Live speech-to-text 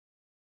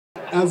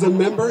as a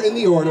member in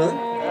the order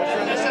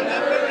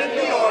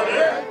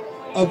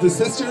of the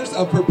Sisters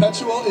of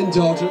Perpetual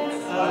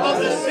Indulgence.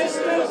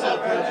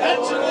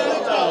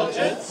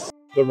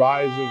 The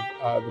rise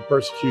of the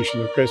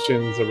persecution of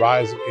Christians, the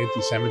rise of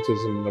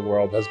anti-Semitism in the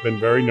world has been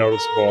very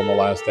noticeable in the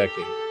last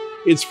decade.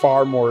 It's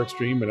far more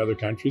extreme in other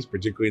countries,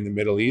 particularly in the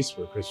Middle East,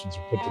 where Christians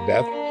are put to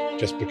death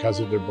just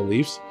because of their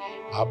beliefs.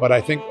 But I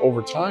think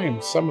over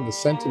time, some of the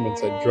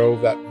sentiments that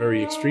drove that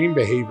very extreme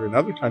behavior in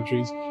other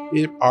countries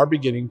are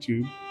beginning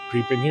to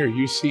creep in here.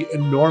 You see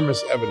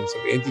enormous evidence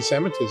of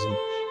anti-Semitism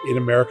in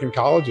American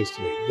colleges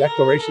today.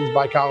 Declarations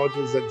by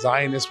colleges that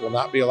Zionists will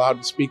not be allowed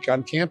to speak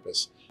on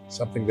campus,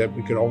 something that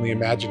we could only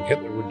imagine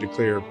Hitler would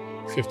declare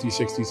 50,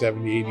 60,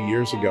 70, 80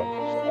 years ago.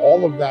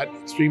 All of that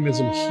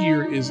extremism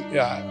here is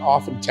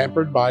often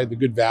tempered by the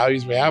good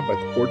values we have, by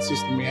the court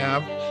system we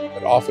have,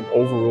 that often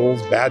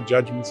overrules bad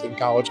judgments in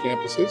college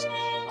campuses.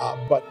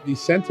 But the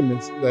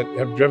sentiments that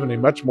have driven a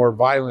much more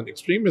violent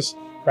extremist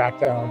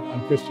crackdown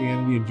on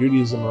Christianity and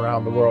Judaism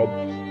around the world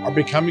are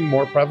becoming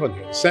more prevalent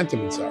here. The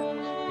sentiments are.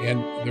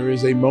 And there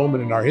is a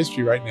moment in our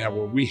history right now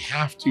where we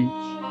have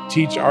to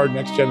teach our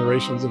next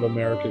generations of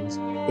Americans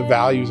the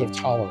values of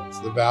tolerance,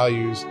 the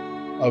values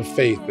of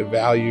faith, the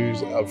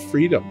values of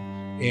freedom.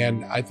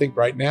 And I think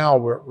right now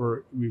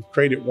we've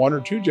created one or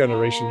two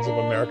generations of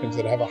Americans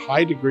that have a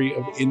high degree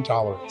of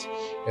intolerance.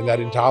 And that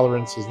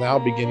intolerance is now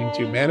beginning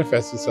to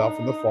manifest itself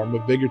in the form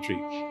of bigotry,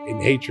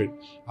 in hatred,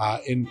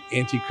 in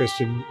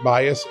anti-Christian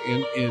bias,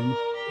 in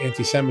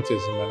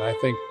anti-Semitism. And I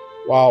think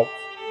while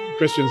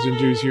Christians and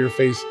Jews here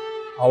face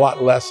a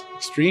lot less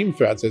extreme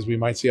threats as we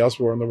might see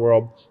elsewhere in the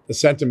world, the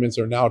sentiments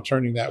are now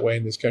turning that way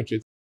in this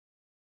country.